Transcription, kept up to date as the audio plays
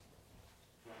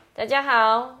大家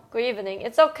好 Good evening.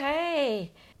 It's okay.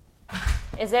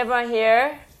 Is everyone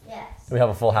here? Yes. We have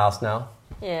a full house now.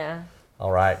 Yeah.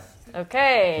 All right.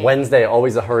 Okay. Wednesday,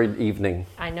 always a hurried evening.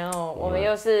 I know. 我们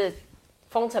又是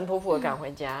风尘仆仆的赶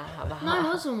回家，好不好？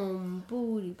那为什么我们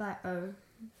不礼拜二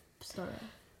start?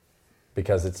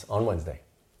 Because it's on Wednesday.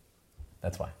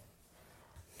 That's why.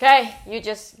 Okay, you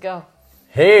just go.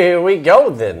 Here we go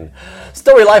then.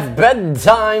 Story Life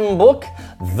Bedtime Book,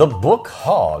 The Book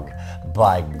Hog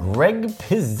by Greg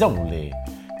Pizzoli.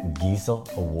 Giesel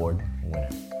Award winner.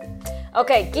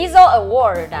 Okay, Giesel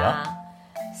Award 啊，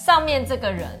上面这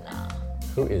个人啊，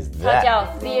 Who is 他 that? 叫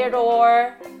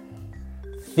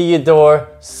Theodore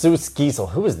Seuss Giesel.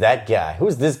 Who is that guy? Who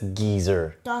is this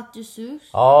geezer? Dr. Seuss?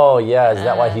 Oh, yeah. Is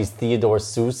that why he's Theodore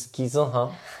Seuss Giesel, huh?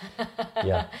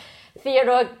 Yeah.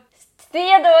 Theodore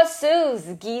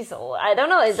Seuss Giesel. I don't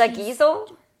know. Is that Giesel?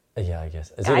 Yeah, I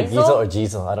guess. Is it a Geisel? Giesel or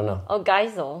Giesel? I don't know. Oh,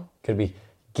 Geisel. Could be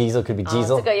Giesel, could be 这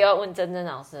Giesel. 个又要问珍珍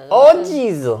老师了。 Oh,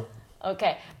 Giesel.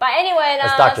 OK，but anyway 呢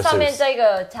That's Dr. 上面 Seuss 这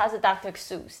个他是 Dr.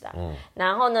 Seuss 啦，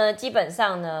然后呢，基本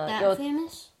上呢 That 有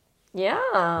famous?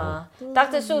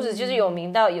 Yeah，Dr. Seuss 就是有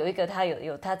名到有一个他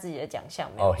有他自己的奖项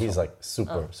没有 Oh, he's like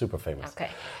super famous. OK，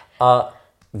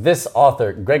 This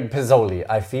author, Greg Pizzoli,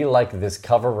 I feel like this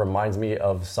cover reminds me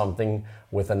of something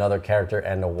with another character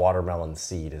and a watermelon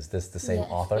seed. Is this the same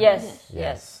author?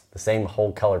 Yes. The same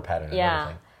whole color pattern and Yeah，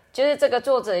 everything. 就是这个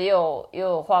作者也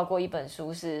有画过一本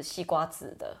书是西瓜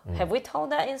籽的。Have we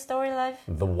told that in Story Life?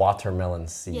 The watermelon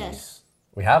seed. Yes.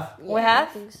 We have? We I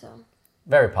have? think so.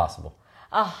 Very possible.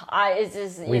 It's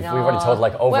just We've already told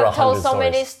like over we've told 100 so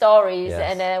many stories. stories,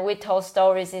 Yes. and then we told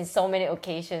stories in so many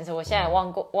occasions. 我现在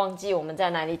忘记我们在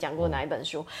哪里讲过哪一本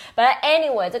书。But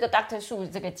anyway， 这个 Dr. Seuss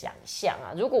这个奖项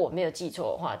啊，如果我没有记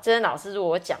错的话，真的老师如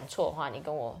果我讲错的话，你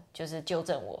跟我就是纠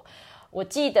正我。我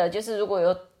记得就是如果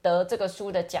有得这个书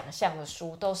的奖项的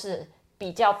书，都是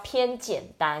比较偏简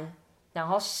单，然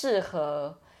后适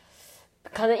合，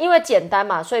可能因为简单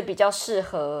嘛，所以比较适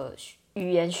合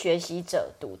语言学习者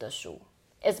读的书。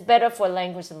It's better for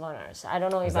language learners. I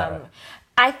don't know if that I'm. right?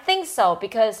 I think so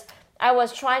because I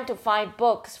was trying to find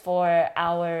books for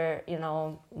our,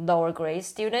 lower grade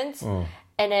students,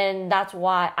 and then that's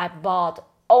why I bought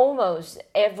almost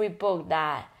every book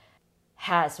that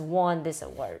has won this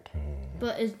award.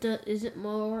 But is it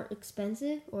more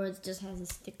expensive or it just has a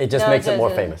sticker? It just No, makes it more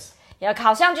就是 famous.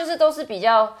 好像就是都是比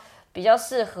较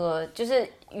适合，就是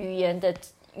语言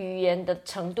的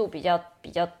程度比较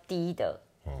低的。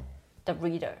The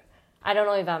reader. I don't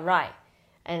know if I'm right,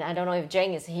 and I don't know if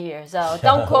Jane is here, so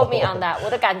don't quote me on that. 我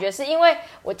的感觉是因为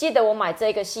我记得我买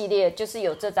这个系列就是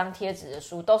有这张贴纸的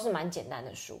书，都是蛮简单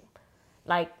的书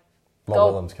 ，like Mo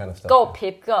Go- Willems kind of stuff. Go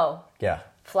Pip Go, Yeah.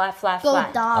 Flat Go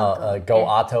Flat. dog. Go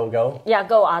Otto Go. Yeah,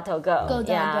 Go Otto Go. Go Dog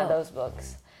Yeah, Go. those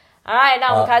books. All right,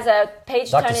 那我们开始 page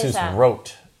Dr. 27 Seuss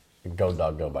wrote Go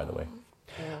Dog Go, by the way.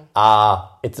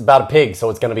 It's about a pig,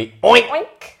 so it's going to be oink. Oink.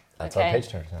 That's Okay. our page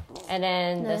turn. Yeah. And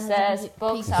then No, it it has says to be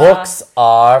books pink. are Books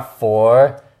are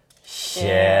for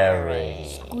sharing.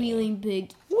 Squealing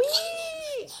pig.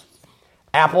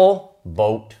 Apple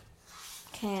Boat.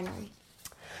 Cannery.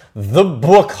 The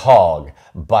Book Hog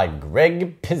by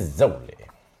Greg Pizzoli.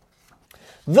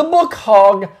 The Book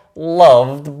Hog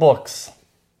loved books,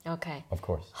 Okay. of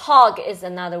course. Hog is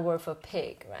another word for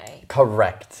pig, right?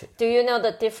 Correct. Do you know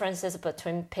the differences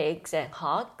between pigs and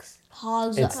hogs?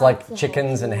 Hogs. It's are like the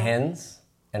chickens and hogs. hens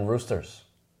and roosters.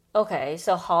 Okay,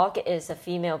 so hog is a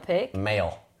female pig.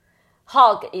 Male.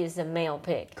 Hog is a male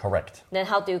pig. Correct. Then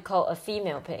how do you call a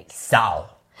female pig? Sow.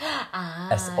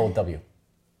 S-O-W.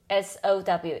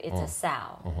 S-O-W, it's a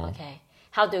sow. Okay.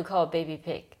 How do you call a baby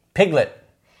pig? Piglet.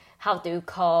 How do you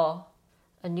call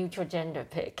a neutral gender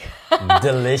pig?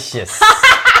 Delicious.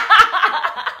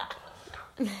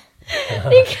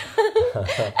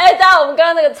 哎，当然我们刚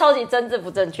刚那个超级政治不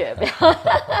正确，不要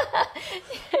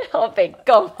我北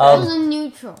共。 Those are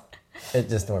neutral.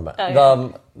 Just don't worry about it.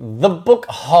 Okay. The book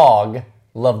hog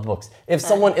loved books. If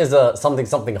someone is a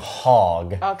something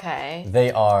hog, Okay.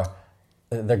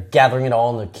 they're gathering it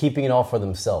all and they're keeping it all for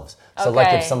themselves. So like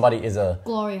if Okay. somebody is a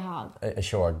Glory hog.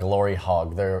 glory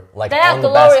hog, they're like 大家 on the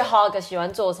Glory basket. hog 喜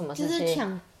欢做什么就事情？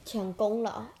是抢功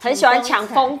劳，很喜欢抢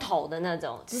风头的那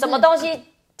种，什么东西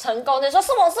成功的说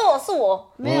是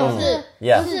我。没有是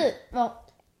Yeah.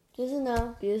 就是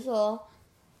呢，比如说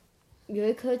有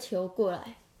一颗球过来，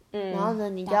然后呢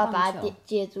你就要把它打棒球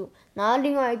接住，然后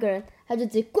另外一个人他就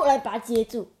直接过来把它接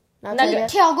住，然后那个就是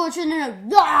跳过去那种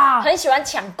哇，很喜欢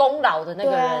抢功劳的那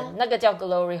个人，对啊那个叫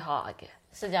Glory Hog，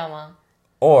是这样吗？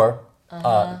 Or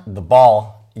the ball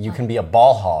you can be a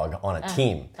ball hog on a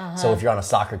team. So if you're on a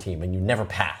soccer team and you never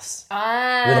pass,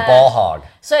 啊 you're the ball hog.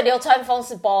 所以流川枫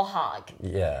是 ball hog。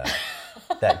 Yeah,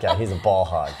 that guy, he's a ball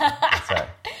hog. That's right.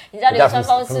 你知道 The 流 guy 川 from,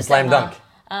 枫 from 是谁 Slam 吗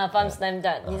Dunk.？ from Slam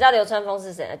Dunk。你知道流川枫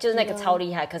是谁呢？就是那个超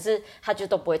厉害，可是他就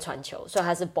都不会传球，所以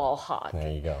他是 ball hog。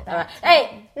 There you go. 哎，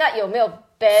那有没有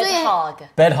bad 所以 hog？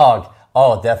 Bed hog.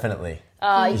 Oh, definitely.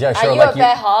 Yeah, Are you a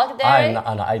bad hog, Derek?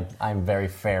 I'm very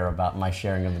fair about my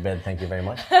sharing of the bed. Thank you very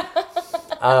much.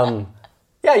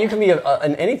 Yeah, you can be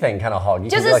an anything kind of hog. You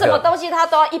就 can be 是 like 什么 a, 东西他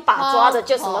都要一把抓着，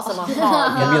就什么什么 you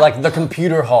hog。 can be like the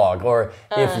computer hog, or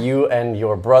if you and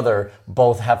your brother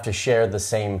both have to share the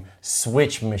same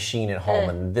Switch machine at home,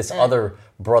 and this other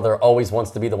brother always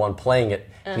wants to be the one playing it,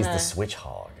 he's the Switch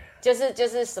hog. 就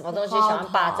是什么东西喜欢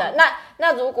霸占。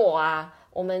那如果啊，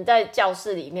我们在教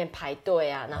室里面排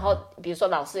队啊，然后比如说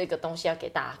老师有一个东西要给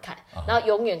大家看，然后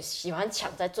永远喜欢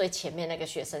抢在最前面那个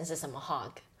学生是什么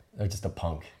hog？ They're just a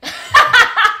punk.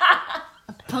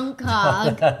 Punk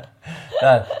hog.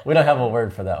 We don't have a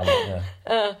word for that one.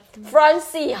 Yeah, Front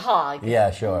seat hog。 yeah,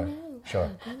 sure.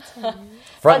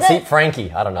 Front seat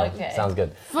Frankie. I don't know. Okay. Sounds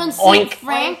good. Front Oink. seat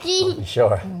Frankie.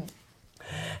 Sure.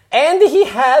 And he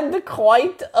had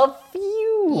quite a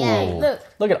few. Yeah, look.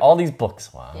 Look at all these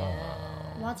books. Wow.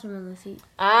 Watermelon seat.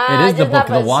 啊， It is the 就是那 book,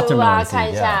 本 The 书啊， Watermelon Seed, 看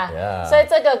一下。 yeah. 所以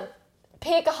这个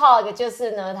pig hog 就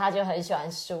是呢，他就很喜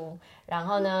欢书，然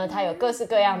后呢，他有各式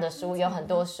各样的书，有很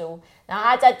多书。然后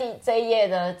他在这一页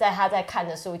呢，他在看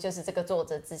的书就是这个作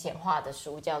者之前画的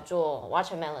书，叫做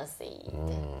Watermelon Seed。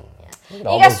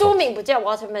应该书名不叫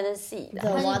Watermelon Seed， The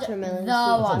watermelon The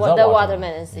seat.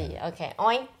 Watermelon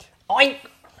Seed。OK，oink。 Oink.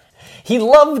 He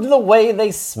loved the way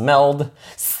they smelled,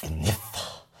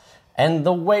 sniff, and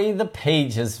the way the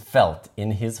pages felt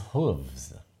in his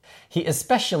hooves. He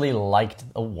especially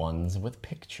liked the ones with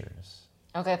pictures.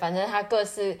 OK， 反正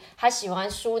他喜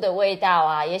欢书的味道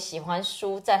啊，也喜欢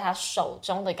书在他手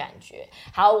中的感觉。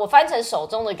好，我翻成手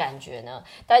中的感觉呢，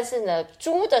但是呢，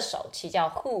猪的手其实叫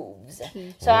hooves，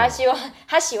所以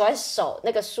他喜欢手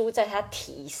那个书在他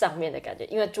蹄上面的感觉，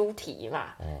因为猪蹄嘛，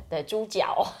对，猪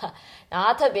脚。然后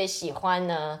他特别喜欢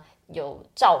呢有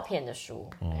照片的书。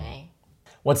OK。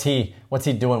 What's he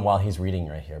doing while he's reading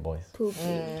right here, boys?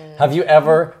 Pooping. Have you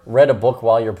ever read a book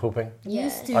while you're pooping?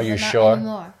 Used to, Are you but not sure?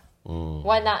 anymore.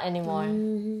 Why not anymore?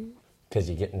 Because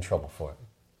you get in trouble for it.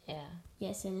 Yeah.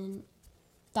 Yes, and then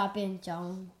stop being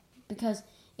John because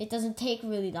it doesn't take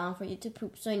really long for you to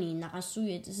poop. 所以你拿书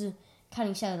也只是看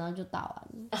一下，然后就打完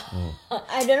了。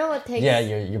I don't know what takes. Yeah,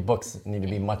 your books need to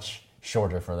be much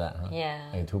shorter for that, huh? Yeah.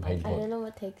 Like a 2-page I book. don't know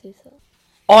what takes you so.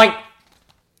 Oink!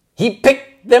 He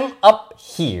picked them up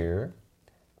here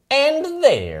and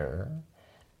there,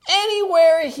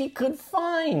 anywhere he could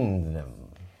find them.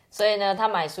 所以呢，他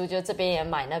买书就这边也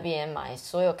买，那边也买，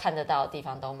所有看得到的地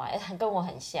方都买，跟我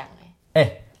很像哎。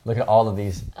 Hey, look at all of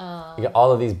these. You got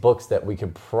all of these books that we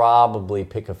could probably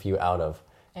pick a few out of.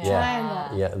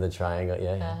 Triangle. Yeah, the triangle.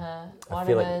 Yeah. I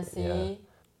feel Watermelon like, Seed，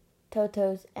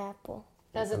 Toto's apple.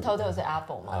 那是 Toto 是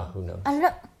Apple 吗？ who knows? I don't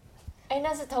know. 哎，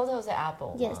那是 Toto 是 Apple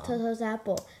吗 Yes, Toto's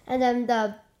apple. And then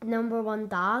the number one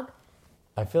dog.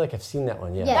 I feel like I've seen that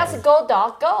one. Yeah. Yeah. 那是 Go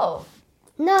Dog Go。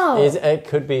 No. It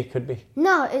could be.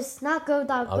 No, it's not Go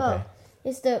Dog Go. Okay.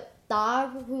 It's the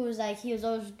dog who was like, he was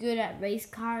always good at race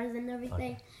cars and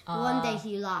everything. But one day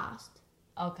he lost.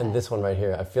 OK， And this one right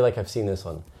here, I feel like I've seen this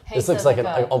one. This looks like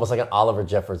almost like an Oliver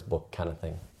Jeffers book kind of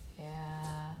thing.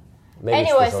 Yeah. Maybe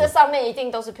it's Anyways， this 这 one. 上面一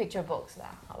定都是 picture books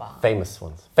啦，好不好 Famous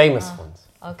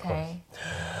ones.？OK。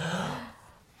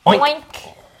 Oink. Oink。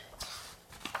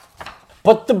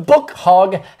 But the book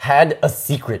hog had a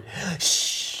secret.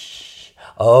 Shh.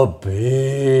 A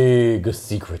big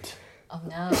secret. Oh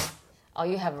no! Oh,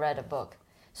 you have read a book.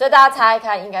 所以大家猜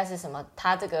看应该是什么？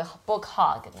他这个 book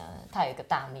hog 呢，他有一个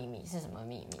大秘密，是什么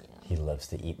秘密呢？ He loves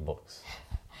to eat books.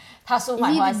 他书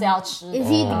买回来是要吃的。 Is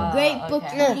he the great book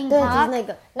okay. eating 嗯dog? 啊那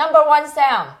个 Number one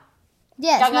sound，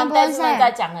 Yes, 刚刚 number one Desmond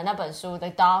在 sound. 讲的那本书，The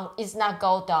dog is not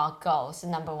go dog go，是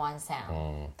number one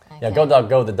sound。 Yeah, go dog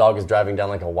go. The dog is driving down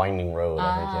like a winding road,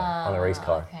 I think, yeah, on a race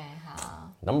car. OK，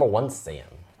好。 Number one, Sam.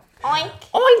 Oink。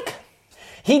 Oink!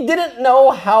 He didn't know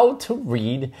how to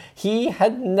read. He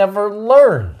had never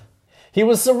learned. He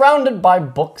was surrounded by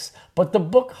books, but the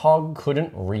book hog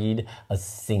couldn't read a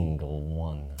single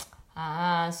one.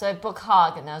 啊，所以 book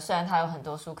hog 呢，虽然他有很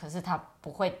多书，可是他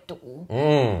不会读。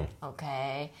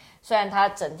OK，虽然他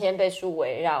整天被书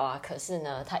围绕啊，可是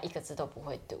呢，他一个字都不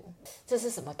会读，这是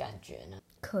什么感觉呢？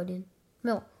可怜，没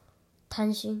有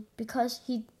贪心 because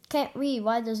he can't read.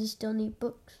 Why does he still need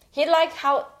books? He liked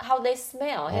how they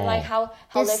smell. He liked how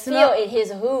The they smell. feel in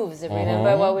his hooves.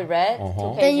 Remember what we read?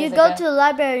 2 Then you pages go ago? to the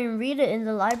library and read it in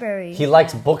the library. He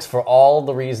likes books for all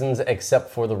the reasons except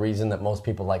for the reason that most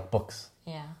people like books.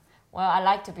 Yeah. Well, I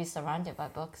like to be surrounded by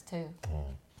books too.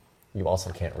 You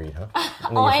also can't read, huh?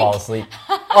 And then you Oink. fall asleep.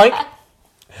 Oink!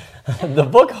 The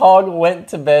book hog went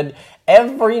to bed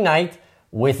every night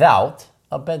without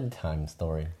a bedtime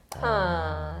story.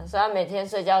 所以他每天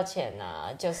睡觉前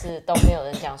呢、就是都没有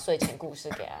人讲睡前故事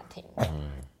给他听。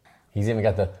 He's even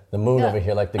got the moon over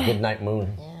here, like the good night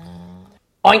moon.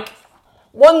 Oink!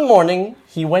 One morning,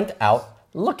 he went out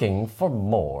looking for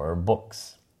more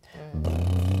books.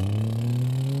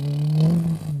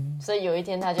 所以有一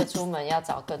天他就出门要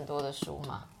找更多的书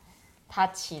嘛。他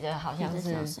骑的好像 That's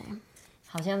是 not Sam.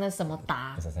 好像那什么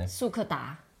达 What's that say? 速克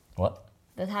达 What?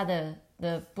 的他的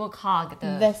The Book Hog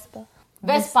的 Vespa.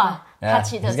 Vespa， Yeah, 他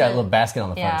骑的 he's 是 got a little basket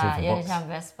on the front yeah, too 有 for 点 books. 像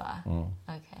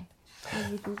Vespa。OK，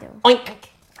 Everything there. Oink!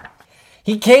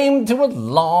 He came to a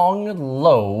long,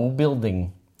 low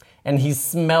building, and he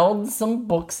smelled some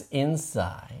books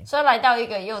inside. 所以来到一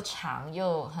个又长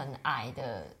又很矮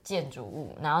的建筑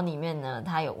物，然后里面呢，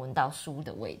他有闻到书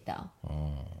的味道。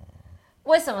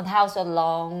为什么他要说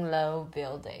long low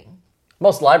building？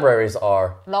 Most libraries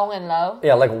are, Long and low？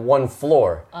 yeah, like one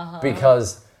floor,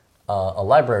 because a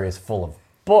library is full of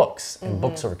books, and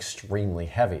books are extremely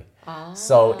heavy.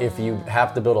 So if you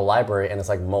have to build a library and it's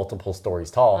like multiple stories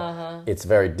tall, it's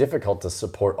very difficult to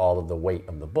support all of the weight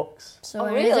of the books. So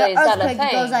when really? there's an Is that a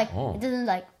earthquake, it goes thing? like, it doesn't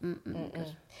like,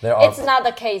 There are It's not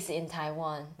the case in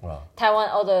Taiwan. Wow. Taiwan,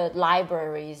 all the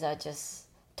libraries are just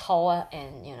tall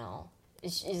and,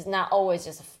 it's not always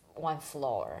just one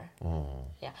floor.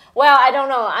 Yeah. Well, I don't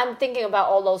know. I'm thinking about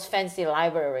all those fancy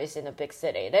libraries in a big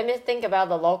city. Let me think about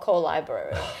the local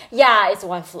library. Yeah, it's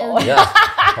one floor. Yeah.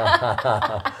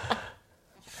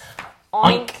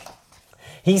 Oink.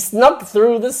 He snuck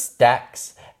through the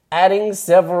stacks, adding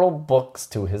several books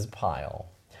to his pile.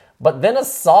 But then a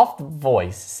soft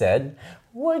voice said,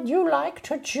 "Would you like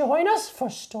to join us for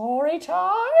story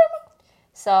time?"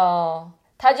 So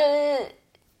他就是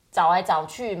找来找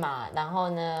去嘛，然后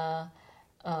呢，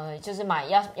就是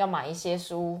要买一些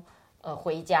书，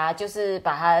回家，就是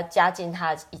把它加进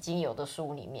他已经有的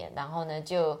书里面，然后呢，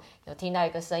就有听到一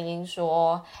个声音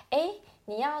说：“哎，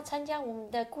你要参加我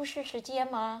们的故事时间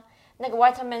吗？”那个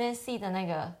Vitamin C 的那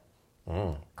个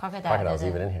，Crocodile Crocodile's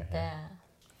even in here. 对啊，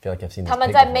 I feel like I've seen this 他们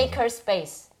pig 在 before. Maker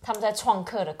Space，他们在创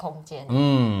客的空间，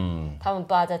他们不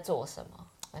知道在做什么。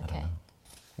OK，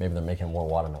 Maybe they're making more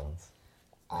watermelons.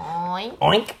 Oink.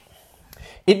 Oink!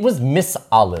 It was Miss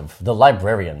Olive, the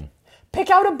librarian. "Pick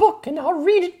out a book and I'll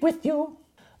read it with you."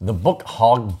 The book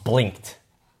hog blinked.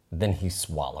 Then he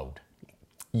swallowed.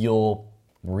 "You'll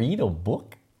read a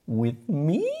book with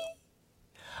me?"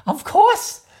 "Of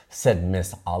course," said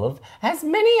Miss Olive. "As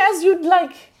many as you'd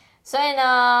like." 所以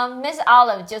呢，Miss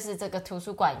Olive 就是这个图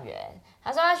书馆员。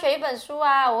他说要选一本书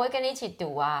啊，我会跟你一起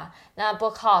读啊。那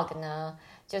Book Hog 呢，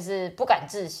就是不敢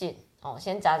置信哦，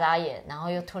先眨眨眼，然后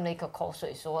又吞了一口口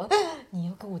水，说：“你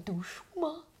要跟我读书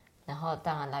吗？”然后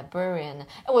当然 Librarian 呢，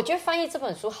我觉得翻译这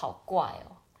本书好怪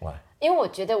哦， Why? 因为我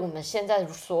觉得我们现在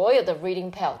所有的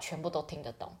Reading Pal 全部都听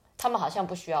得懂，他们好像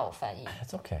不需要我翻译。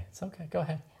 It's okay. It's okay. Go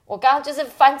ahead. 我刚刚就是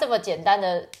翻这么简单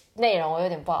的内容，我有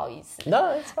点不好意思。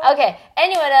 No, it's fine.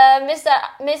 OK，Anyway 呢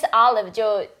，Miss Olive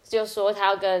就说他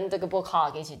要跟这个 Book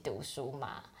Hog 一起读书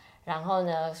嘛，然后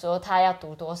呢说他要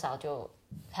读多少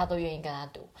他都愿意跟他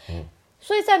读。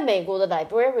所以在美国的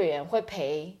librarian 会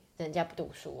陪人家读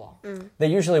书哦。They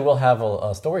usually will have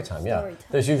a story time, yeah. Story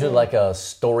time. There's usually like a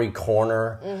story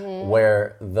corner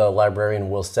where the librarian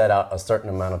will set out a certain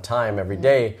amount of time every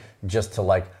day just to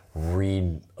like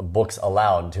read books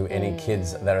aloud to any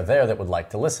kids that are there that would like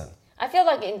to listen. I feel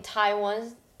like in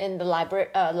Taiwan, in the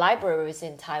libraries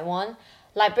in Taiwan,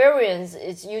 librarians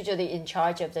is usually in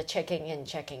charge of the checking in,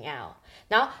 checking out.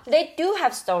 Now, they do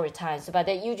have story times, but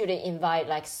they usually invite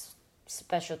like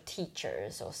special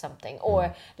teachers or something,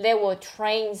 or they will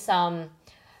train some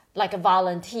like a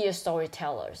volunteer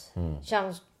storytellers.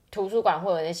 像图书馆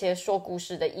会有那些说故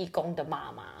事的义工的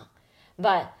妈妈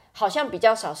but 好像比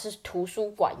较少是图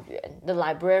书馆员 the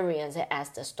librarians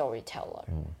as the storyteller.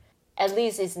 At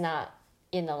least it's not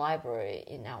in the library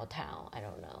in our town. I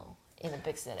don't know. In a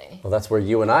big city. Well, that's where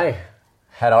you and I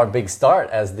had our big start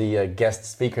as the guest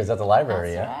speakers at the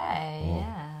library, That's yeah? right.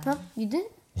 Yeah. Huh? You did?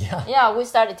 Yeah. Yeah, we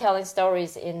started telling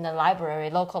stories in the library,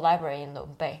 local library in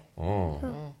Lung Bei.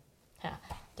 Yeah.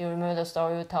 Do you remember the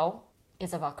story we told?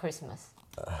 It's about Christmas.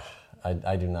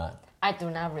 I do not. I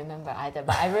do not remember either,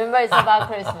 but I remember it's about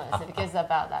Christmas because it's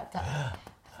about that time.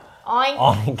 Oink.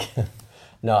 Oink.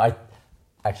 No, I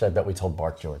bet we told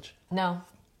Bart George. No,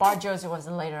 Bar George was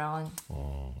later on.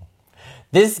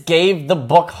 This gave the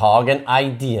book hog an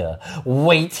idea.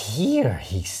 Wait here,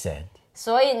 he said.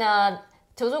 所以呢，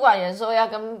图书馆员说要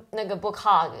跟那个 Book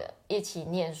Hog 一起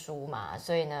念书嘛，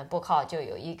所以呢 ，Book Hog 就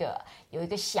有一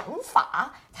个想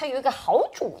法，他有一个好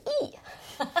主意，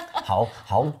好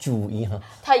主意哈。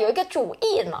他有一个主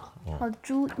意呢。好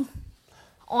注意。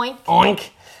Oink. Oink.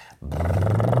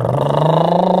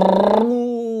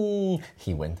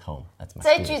 He went home. That's my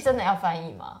这一句 favorite. 真的要翻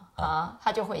译吗？啊，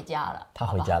他就回家了。他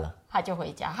回家了。他就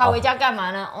回家。他回家干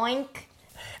嘛呢？Oink.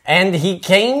 And he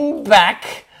came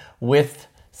back with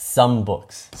some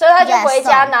books. 所以他就回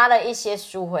家 Yes, 拿了一些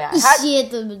书回来。一些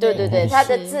对不对？对，他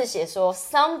的字写说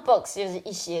some books 就是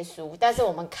一些书，但是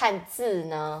我们看字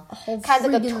呢，看这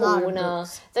个图呢，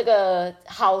这个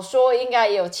好说应该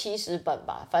也有70本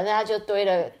吧，反正他就堆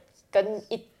了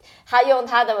他用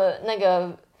他的那个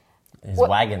His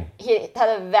wagon. 他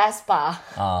的 Vespa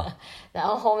然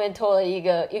后后面拖了一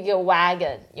个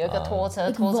wagon， 有一个拖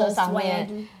车，拖车上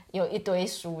面有一堆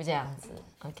书这样子。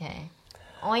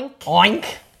OK，Oink. Oink.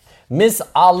 Miss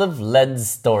Olive led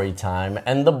story time,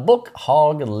 and the book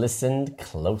hog listened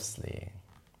closely.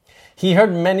 He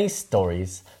heard many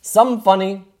stories, some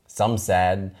funny, some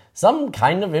sad, some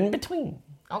kind of in between.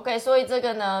 OK， 所以这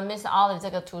个呢 ，Miss Olive 这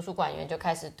个图书馆员就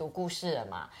开始读故事了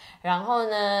嘛。然后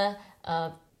呢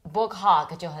，Book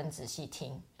Hog 就很仔细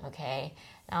听 ，OK。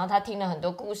然后他听了很多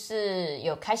故事，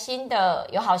有开心的，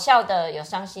有好笑的，有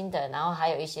伤心的，然后还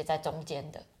有一些在中间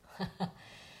的。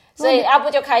所以要不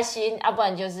就开心，要不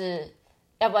然就是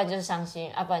伤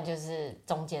心，要不然就是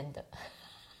中间的。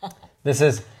This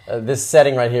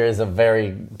setting right here is a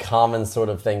very common sort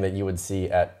of thing that you would see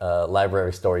at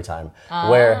library story time,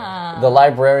 where the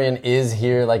librarian is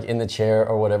here, like in the chair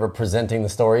or whatever, presenting the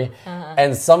story,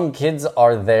 and some kids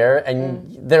are there and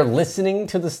they're listening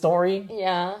to the story,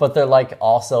 Yeah. but they're like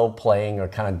also playing or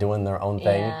kind of doing their own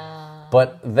thing, Yeah.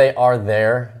 but they are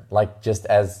there, like just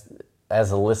as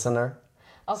a listener.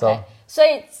 OK， 所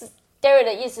以 Derry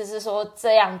的意思是说，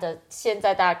这样的现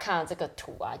在大家看到这个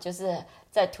图啊，就是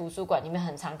在图书馆里面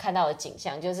很常看到的景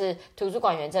象，就是图书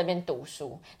馆员这边读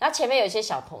书，然后前面有一些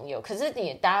小朋友，可是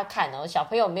大家看哦，小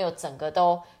朋友没有整个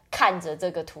都看着这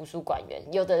个图书馆员，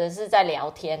有的人是在聊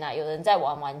天啊，有人在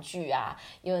玩玩具啊，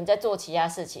有人在做其他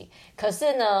事情，可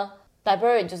是呢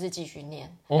 ，librarian 就是继续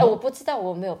念。我不知道，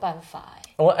我没有办法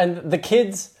Well, and the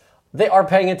kids, they are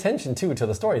paying attention too to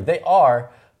the story. They are,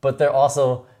 but they're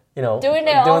also, Doing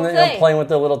their own thing. playing with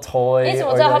their little toy. 你怎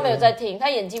么知道他们有在听？他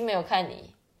眼睛没有看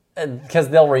你。Because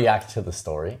they'll react to the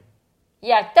story.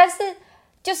 Yeah， 但是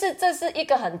就是这是一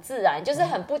个很自然，就是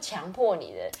很不强迫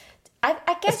你的。I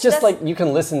guess It's just like you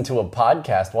can listen to a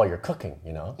podcast while you're cooking,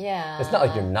 Yeah. It's not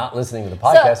like you're not listening to the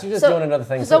podcast. You're just doing another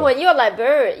thing So too. when you're a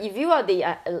librarian, if you are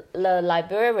the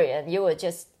librarian, you will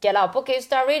just get out book and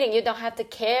start reading. You don't have to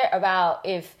care about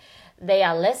if they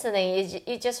are listening.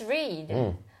 You just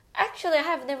read. Actually, I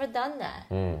have never done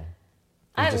that.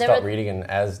 You just start reading, and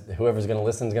as whoever's going to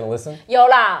listen is going to listen. 有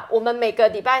啦，我们每个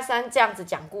礼拜三这样子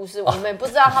讲故事，我们不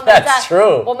知道他们在 That's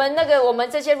true. 我们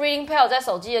这些 reading pal 在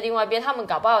手机的另外一边，他们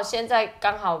搞不好现在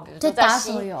刚好，比如说在打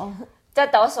手游，在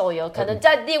打手游，可能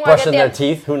在另外一个 Brushing 店 their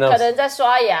teeth, who knows? 可能在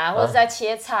刷牙，或者在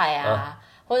切菜啊，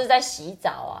或者在洗澡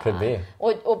啊。Could be.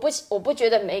 我不觉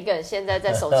得每一个人现在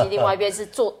在手机另外一边是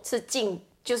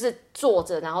就是坐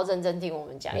着，然后认真听我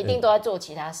们讲，一定都在做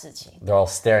其他事情， They're all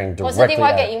staring 或是 directly 另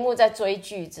外一个 at it. 荧幕在追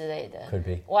剧之类的。Could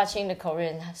be. Watching the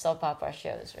Korean soap opera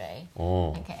shows, right?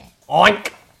 Okay. Oink!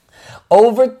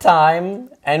 Over time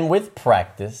and with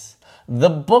practice, the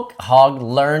book hog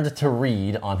learned to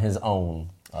read on his own.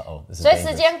 Uh-oh, this is 所以时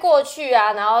dangerous. 间过去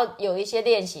啊，然后有一些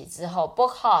练习之后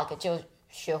 ，Book Hog 就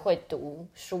学会读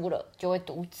书了，就会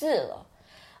读字了。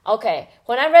Okay,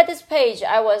 when I read this page,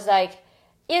 I was like,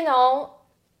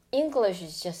 English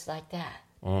is just like that.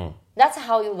 That's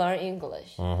how you learn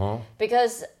English.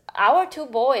 Because our two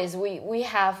boys, we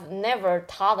have never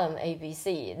taught them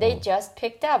ABC. They just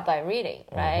picked up by reading,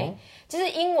 right? 就是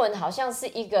英文好像是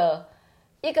一个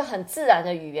很自然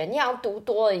的语言，你好像读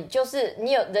多了，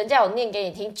人家有念给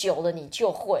你听，久了你就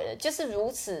会了，就是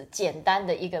如此简单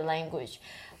的一个 language。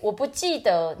我不记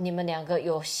得你们两个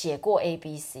有写过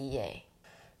ABC 耶。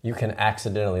You can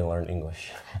accidentally learn English.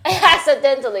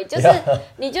 Accidentally， 就是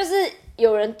你就是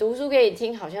有人读书给你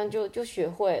听，好像就学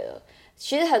会了。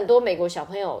其实很多美国小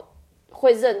朋友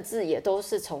会认字，也都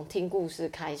是从听故事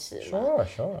开始嘛。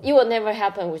Sure. It will never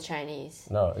happen with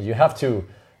Chinese. No, you have to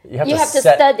to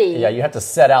study. Yeah, you have to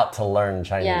set out to learn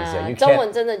Chinese. Yeah, you 中 can't.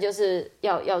 文真的就是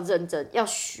要认真，要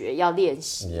学，要练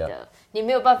习的。你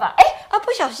没有办法，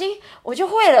不小心我就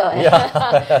会了，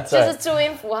就是注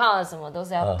音符号什么都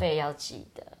是要背要记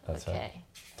的。OK，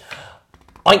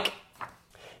 Oink!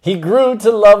 He grew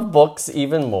to love books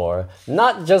even more,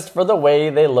 not just for the way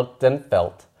they looked and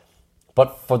felt,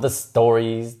 but for the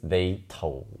stories they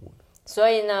told. 所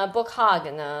以呢 ，book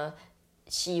hog 呢，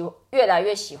越来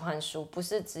越喜欢书，不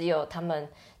是只有他们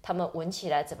闻起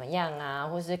来怎么样啊，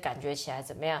或是感觉起来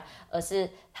怎么样，而是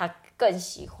他更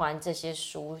喜欢这些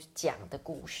书讲的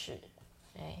故事。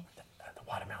The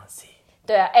Watermelon Sea.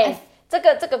 对啊，这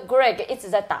个 Greg 一直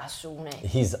在打书呢。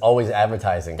He's always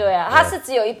advertising. 对啊，他是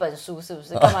只有一本书，是不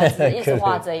是？干嘛一直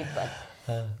画这一本？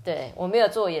对，我没有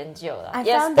做研究啦。I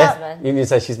Yes, found out- Desmond. You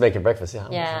say she's making breakfast, yeah.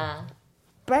 Yeah.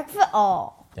 Breakfast.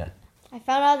 Oh, Yeah. I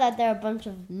found out that there are a bunch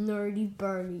of nerdy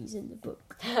birdies in the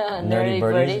book. Nerdy birdies.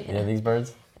 birdie. You know these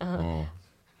birds?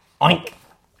 Oink!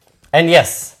 And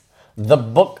yes, the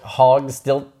book hog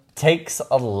still takes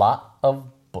a lot of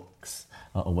books.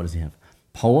 What does he have?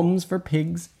 Poems for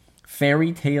pigs,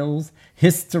 fairy tales,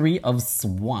 history of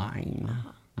swine.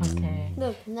 OK，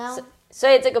 Look now. 所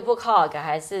以这个 book hog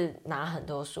还是拿很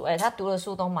多书，他读的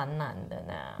书都蛮难的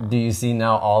呢。 Do you see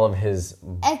now all of his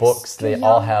books? They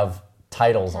all have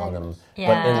titles on them.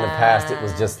 But in the past, it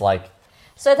was just like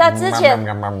所以他之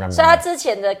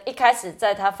前的一开始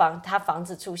在他房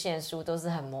子出现的书都是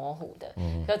很模糊的，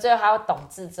可最后他懂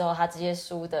字之后，他这些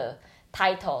书的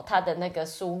title， 他的那个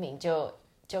书名就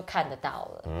看得到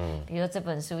了。比如说这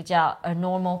本书叫 A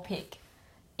Normal Pig，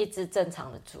 一只正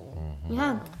常的猪。你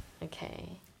看 OK，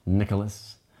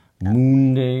 Nicholas,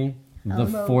 Moon Day, The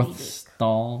Fourth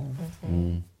Stall,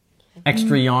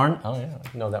 Extra Yarn. Oh yeah,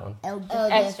 I know that one.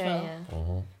 Extra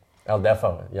Defo. El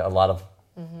Defo. Yeah, a lot of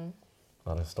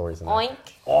stories in there. Oink。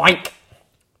 Oink!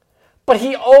 But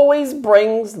he always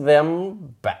brings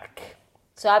them back.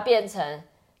 所以他变成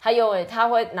他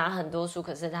会拿很多书，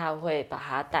可是他会把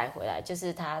它带回来，就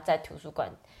是他在图书馆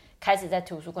开始在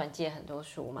图书馆借很多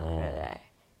书嘛，对不对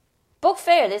？Book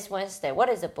fair this Wednesday. What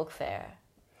is a book fair?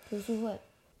 读书会。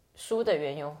书的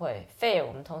园游会 ，fair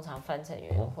我们通常翻成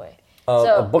园游会。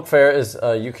 A book fair is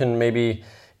you can maybe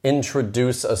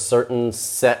introduce a certain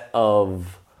set from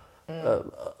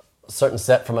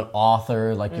an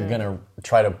author, like you're gonna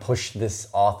try to push this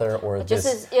author or 就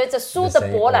this. 是有着书的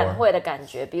博览会的感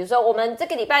觉，比如说我们这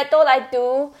个礼拜都来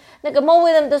读那个 Mo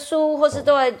Willems 的书，或是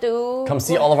都来读 Come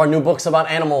see all of our new books about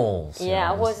animals.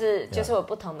 Yeah， 或是就是有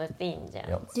不同的 theme 这样。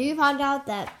 Yep. Do you find out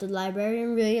that the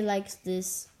librarian really likes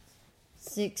this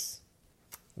 6?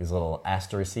 These little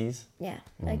asterisks. Yeah,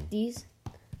 like these.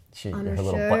 Her On her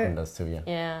little shirt. button does too, yeah.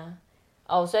 Yeah，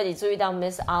 所以你注意到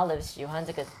Miss Olive 喜欢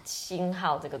这个星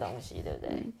号这个东西，对不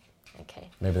对？OK。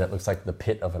 Maybe that looks like the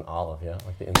pit of an olive, yeah?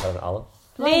 Like the inside of an olive?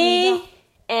 The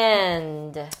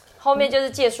end， 后面就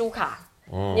是借书卡。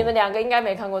你们两个应该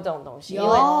没看过这种东西，因为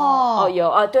有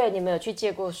啊，对，你们有去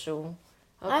借过书。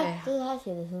OK， 这是他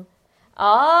写的书。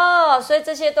所以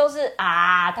这些都是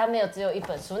他没有只有一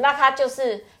本书，那他就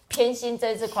是偏心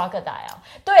这只 crocodile。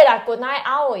对啦 ，Good Night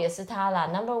Owl 也是他啦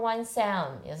 ，Number One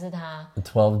Sound 也是他 The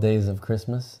 12 Days of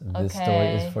Christmas. This Okay.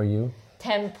 story is for you.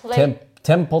 ，Template。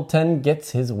 Templeton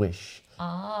gets his wish.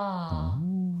 好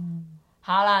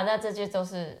啦，那这些都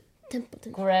是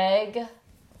Templeton. Greg。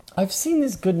 I've seen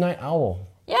this Goodnight Owl.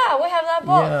 Yeah, we have that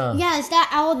book. Yeah. Yeah, it's that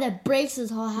owl that breaks his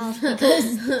whole house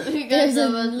because there's a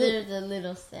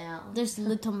little sound. There's a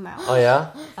little mouse. Oh,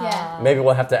 yeah? Yeah. Maybe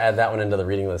we'll have to add that one into the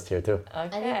reading list here, too. OK， I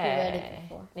think we read it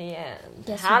before. The end.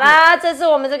 Yes, 好啦，这是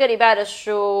我们这个礼拜的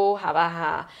书，好不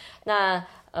好？那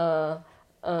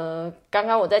刚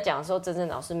刚我在讲的时候，真正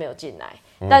老师没有进来，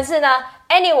但是呢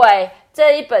 ，anyway，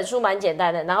 这一本书蛮简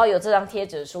单的，然后有这张贴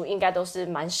纸的书，应该都是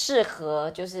蛮适合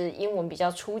就是英文比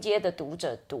较初阶的读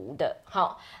者读的。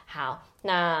好，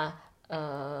那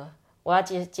我要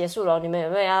结束了，你们有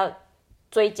没有要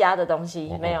追加的东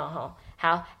西？没有哈。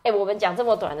好，我们讲这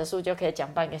么短的书就可以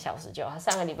讲半个小时就好，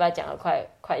上个礼拜讲了快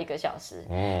1个小时。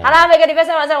好啦，每个礼拜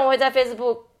三晚上我会在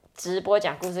Facebook 直播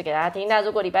讲故事给大家听。那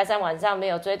如果礼拜三晚上没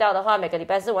有追到的话，每个礼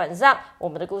拜四晚上我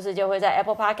们的故事就会在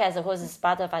Apple Podcast 或是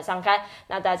Spotify 上开。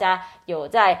那大家有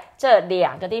在这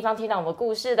2个地方听到我们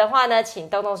故事的话呢，请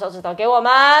动动手指头给我们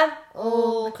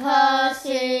5颗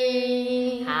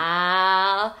星。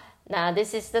好，那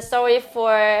This is the story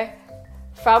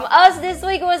from us this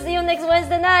week. We'll see you next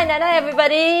Wednesday night. Night night,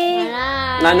 everybody.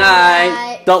 Night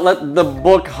night. Don't let the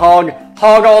book hog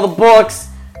all the books.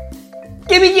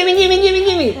 Gimme. Hey.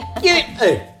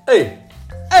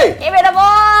 Give me the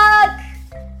book.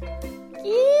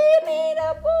 Give me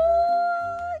the book.